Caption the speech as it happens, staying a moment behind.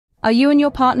Are you and your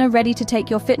partner ready to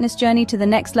take your fitness journey to the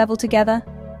next level together?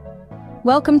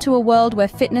 Welcome to a world where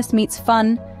fitness meets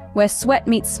fun, where sweat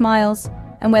meets smiles,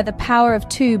 and where the power of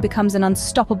two becomes an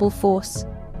unstoppable force.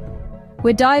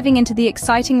 We're diving into the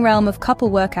exciting realm of couple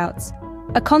workouts,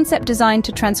 a concept designed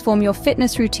to transform your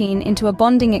fitness routine into a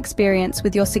bonding experience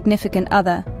with your significant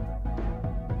other.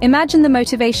 Imagine the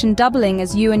motivation doubling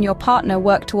as you and your partner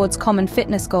work towards common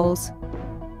fitness goals.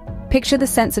 Picture the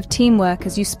sense of teamwork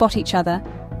as you spot each other,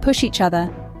 push each other,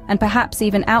 and perhaps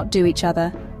even outdo each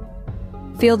other.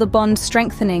 Feel the bond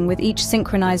strengthening with each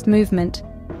synchronized movement,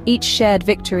 each shared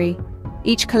victory,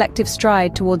 each collective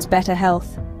stride towards better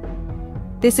health.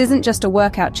 This isn't just a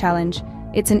workout challenge,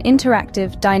 it's an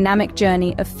interactive, dynamic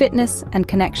journey of fitness and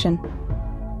connection.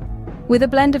 With a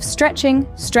blend of stretching,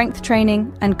 strength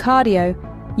training, and cardio,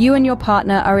 you and your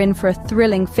partner are in for a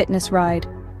thrilling fitness ride.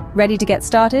 Ready to get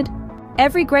started?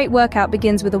 Every great workout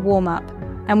begins with a warm-up,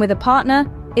 and with a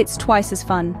partner, it's twice as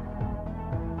fun.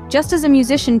 Just as a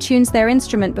musician tunes their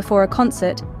instrument before a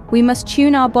concert, we must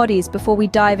tune our bodies before we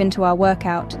dive into our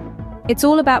workout. It's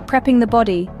all about prepping the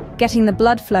body, getting the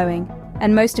blood flowing,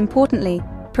 and most importantly,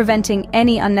 preventing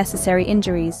any unnecessary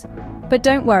injuries. But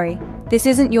don't worry, this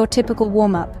isn't your typical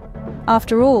warm-up.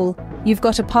 After all, you've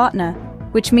got a partner,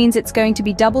 which means it's going to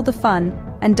be double the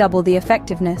fun and double the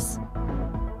effectiveness.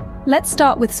 Let's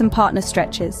start with some partner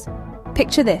stretches.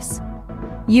 Picture this.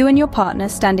 You and your partner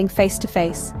standing face to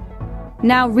face.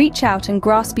 Now reach out and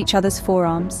grasp each other's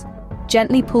forearms.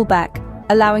 Gently pull back,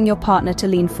 allowing your partner to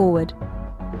lean forward.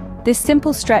 This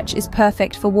simple stretch is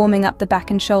perfect for warming up the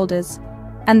back and shoulders.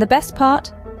 And the best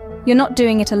part? You're not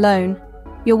doing it alone.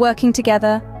 You're working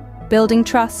together, building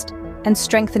trust, and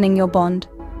strengthening your bond.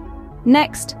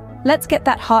 Next, let's get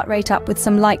that heart rate up with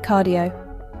some light cardio.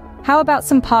 How about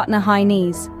some partner high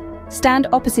knees? Stand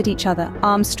opposite each other,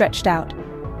 arms stretched out.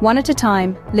 One at a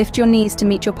time, lift your knees to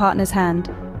meet your partner's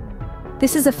hand.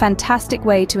 This is a fantastic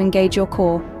way to engage your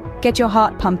core, get your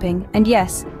heart pumping, and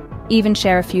yes, even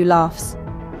share a few laughs.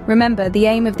 Remember, the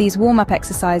aim of these warm-up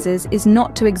exercises is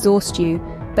not to exhaust you,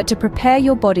 but to prepare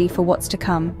your body for what's to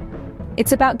come.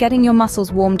 It's about getting your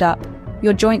muscles warmed up,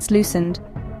 your joints loosened,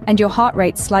 and your heart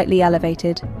rate slightly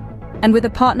elevated. And with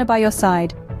a partner by your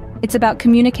side, it's about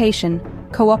communication,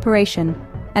 cooperation,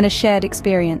 and a shared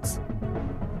experience.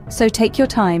 So take your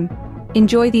time,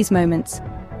 enjoy these moments,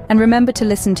 and remember to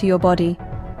listen to your body.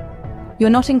 You're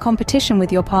not in competition with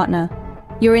your partner.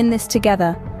 You're in this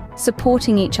together,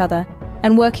 supporting each other,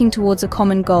 and working towards a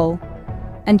common goal.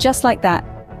 And just like that,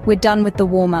 we're done with the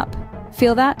warm-up.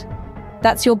 Feel that?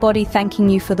 That's your body thanking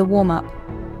you for the warm-up.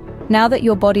 Now that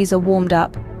your bodies are warmed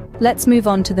up, let's move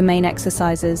on to the main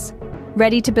exercises.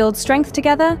 Ready to build strength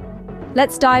together?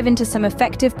 Let's dive into some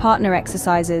effective partner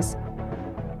exercises.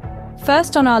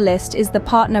 First on our list is the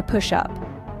partner push-up.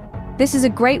 This is a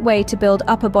great way to build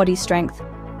upper body strength,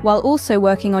 while also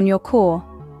working on your core.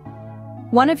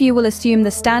 One of you will assume the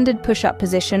standard push-up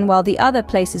position while the other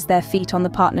places their feet on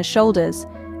the partner's shoulders,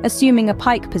 assuming a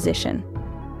pike position.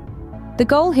 The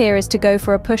goal here is to go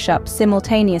for a push-up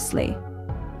simultaneously.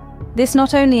 This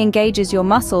not only engages your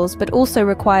muscles but also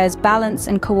requires balance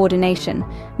and coordination,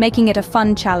 making it a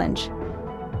fun challenge.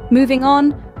 Moving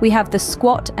on, we have the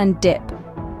squat and dip.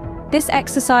 This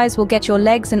exercise will get your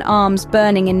legs and arms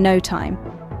burning in no time.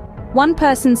 One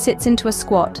person sits into a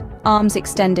squat, arms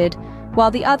extended, while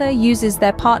the other uses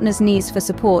their partner's knees for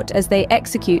support as they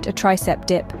execute a tricep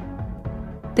dip.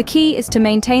 The key is to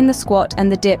maintain the squat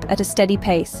and the dip at a steady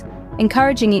pace,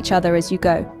 encouraging each other as you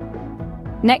go.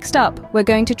 Next up, we're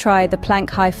going to try the plank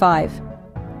high five.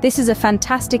 This is a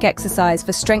fantastic exercise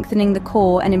for strengthening the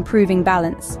core and improving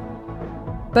balance.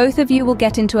 Both of you will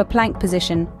get into a plank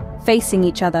position, facing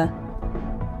each other.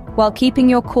 While keeping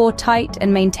your core tight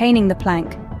and maintaining the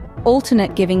plank,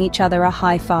 alternate giving each other a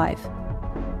high five.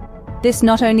 This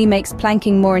not only makes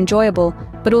planking more enjoyable,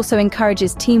 but also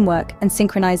encourages teamwork and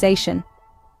synchronization.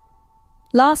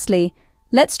 Lastly,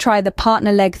 let's try the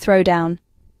partner leg throwdown.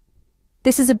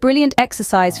 This is a brilliant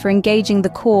exercise for engaging the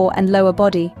core and lower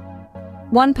body.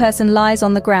 One person lies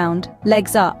on the ground,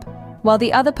 legs up, while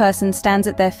the other person stands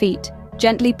at their feet,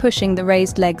 gently pushing the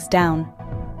raised legs down.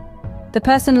 The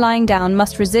person lying down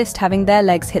must resist having their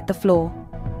legs hit the floor.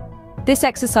 This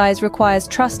exercise requires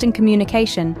trust and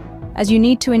communication, as you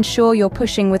need to ensure you're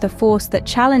pushing with a force that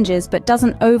challenges but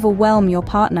doesn't overwhelm your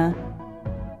partner.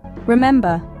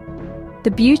 Remember,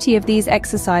 the beauty of these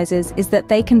exercises is that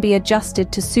they can be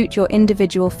adjusted to suit your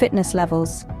individual fitness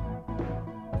levels.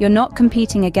 You're not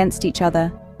competing against each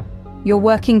other. You're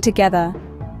working together,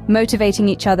 motivating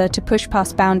each other to push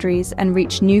past boundaries and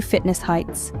reach new fitness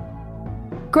heights.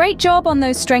 Great job on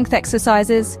those strength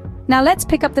exercises. Now let's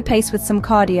pick up the pace with some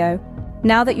cardio.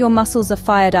 Now that your muscles are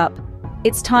fired up,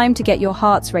 it's time to get your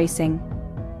hearts racing.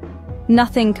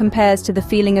 Nothing compares to the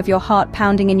feeling of your heart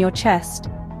pounding in your chest,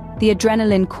 the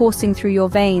adrenaline coursing through your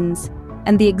veins,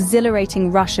 and the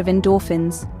exhilarating rush of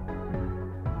endorphins.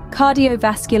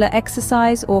 Cardiovascular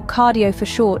exercise, or cardio for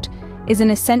short, is an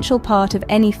essential part of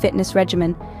any fitness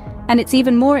regimen, and it's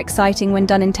even more exciting when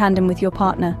done in tandem with your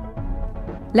partner.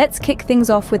 Let's kick things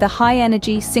off with a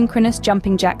high-energy, synchronous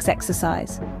jumping jacks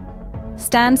exercise.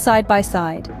 Stand side by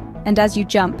side, and as you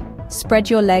jump, spread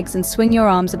your legs and swing your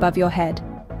arms above your head.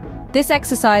 This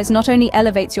exercise not only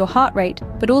elevates your heart rate,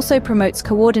 but also promotes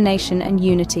coordination and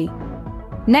unity.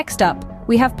 Next up,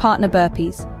 we have partner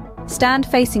burpees. Stand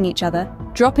facing each other,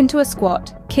 drop into a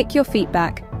squat, kick your feet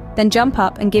back, then jump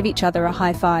up and give each other a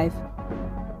high five.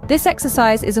 This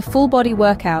exercise is a full-body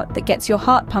workout that gets your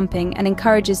heart pumping and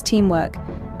encourages teamwork,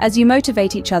 as you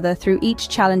motivate each other through each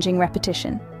challenging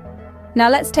repetition. Now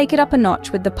let's take it up a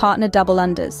notch with the partner double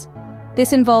unders.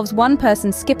 This involves one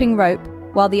person skipping rope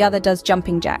while the other does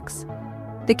jumping jacks.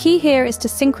 The key here is to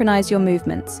synchronize your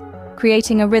movements,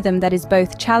 creating a rhythm that is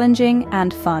both challenging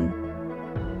and fun.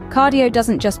 Cardio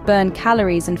doesn't just burn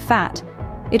calories and fat,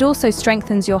 it also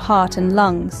strengthens your heart and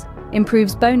lungs,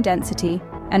 improves bone density,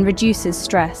 and reduces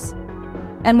stress.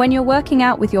 And when you're working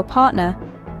out with your partner,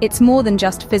 it's more than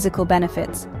just physical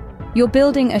benefits. You're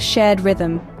building a shared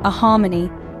rhythm, a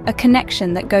harmony, a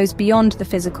connection that goes beyond the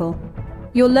physical.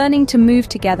 You're learning to move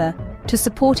together, to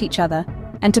support each other,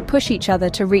 and to push each other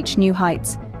to reach new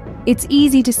heights. It's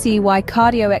easy to see why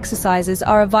cardio exercises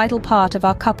are a vital part of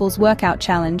our couples workout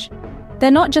challenge.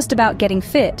 They're not just about getting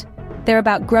fit, they're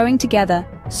about growing together,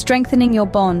 strengthening your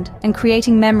bond, and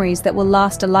creating memories that will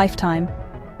last a lifetime.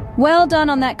 Well done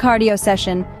on that cardio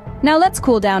session. Now let's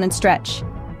cool down and stretch.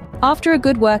 After a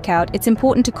good workout, it's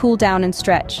important to cool down and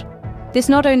stretch. This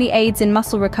not only aids in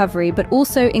muscle recovery, but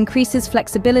also increases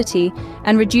flexibility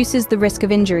and reduces the risk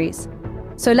of injuries.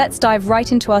 So let's dive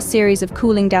right into our series of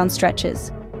cooling down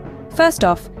stretches. First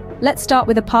off, let's start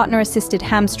with a partner-assisted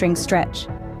hamstring stretch.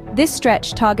 This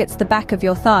stretch targets the back of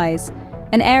your thighs,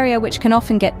 an area which can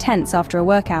often get tense after a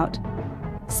workout.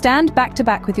 Stand back to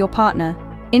back with your partner,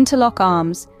 interlock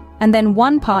arms, and then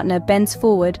one partner bends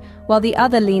forward while the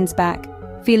other leans back,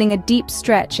 feeling a deep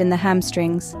stretch in the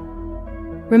hamstrings.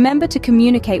 Remember to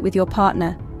communicate with your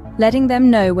partner, letting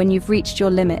them know when you've reached your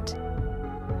limit.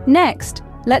 Next,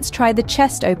 let's try the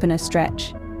chest opener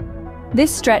stretch.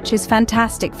 This stretch is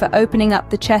fantastic for opening up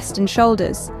the chest and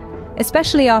shoulders,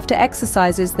 especially after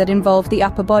exercises that involve the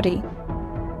upper body.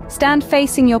 Stand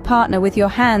facing your partner with your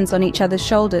hands on each other's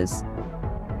shoulders.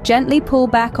 Gently pull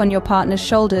back on your partner's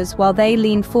shoulders while they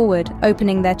lean forward,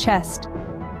 opening their chest.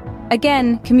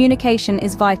 Again, communication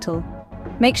is vital.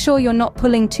 Make sure you're not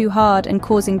pulling too hard and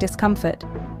causing discomfort.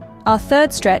 Our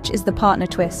third stretch is the partner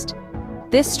twist.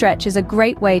 This stretch is a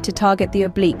great way to target the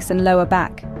obliques and lower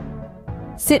back.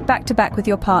 Sit back to back with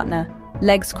your partner,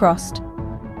 legs crossed.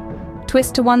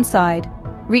 Twist to one side,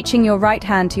 reaching your right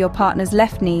hand to your partner's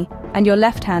left knee and your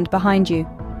left hand behind you.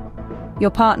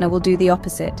 Your partner will do the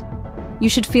opposite. You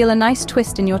should feel a nice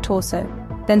twist in your torso,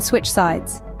 then switch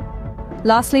sides.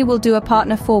 Lastly, we'll do a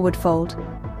partner forward fold.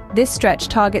 This stretch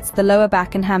targets the lower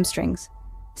back and hamstrings.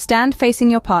 Stand facing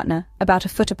your partner, about a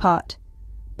foot apart.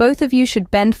 Both of you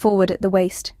should bend forward at the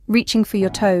waist, reaching for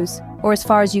your toes, or as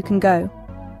far as you can go.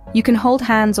 You can hold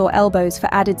hands or elbows for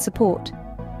added support.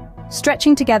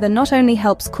 Stretching together not only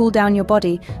helps cool down your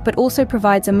body, but also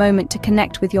provides a moment to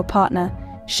connect with your partner,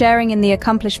 sharing in the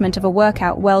accomplishment of a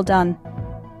workout well done.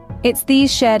 It's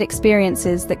these shared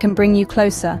experiences that can bring you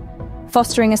closer,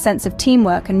 fostering a sense of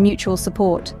teamwork and mutual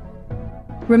support.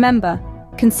 Remember,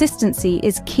 consistency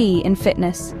is key in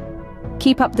fitness.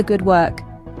 Keep up the good work,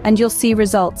 and you'll see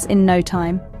results in no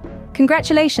time.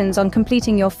 Congratulations on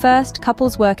completing your first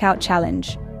couples workout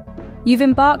challenge. You've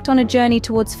embarked on a journey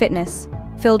towards fitness,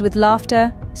 filled with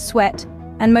laughter, sweat,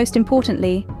 and most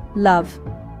importantly, love.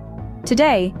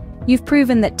 Today, you've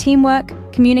proven that teamwork,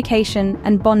 communication,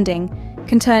 and bonding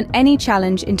can turn any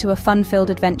challenge into a fun-filled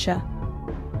adventure.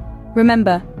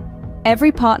 Remember,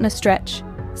 every partner stretch,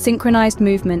 synchronized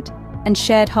movement, and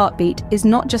shared heartbeat is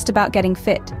not just about getting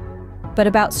fit, but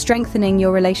about strengthening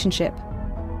your relationship.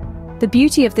 The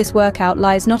beauty of this workout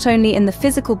lies not only in the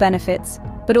physical benefits,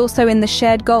 but also in the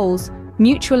shared goals,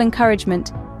 mutual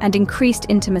encouragement, and increased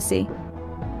intimacy.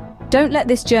 Don't let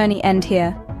this journey end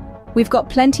here. We've got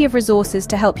plenty of resources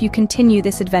to help you continue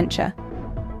this adventure.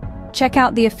 Check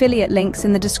out the affiliate links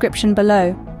in the description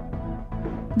below.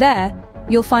 There,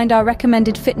 you'll find our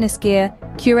recommended fitness gear,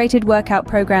 curated workout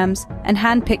programs, and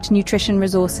hand-picked nutrition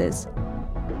resources.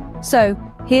 So,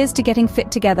 here's to getting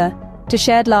fit together, to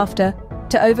shared laughter,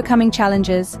 to overcoming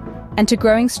challenges, and to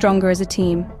growing stronger as a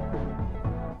team.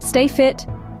 Stay fit,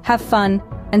 have fun,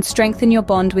 and strengthen your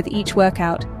bond with each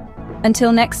workout.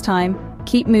 Until next time,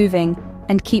 keep moving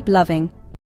and keep loving.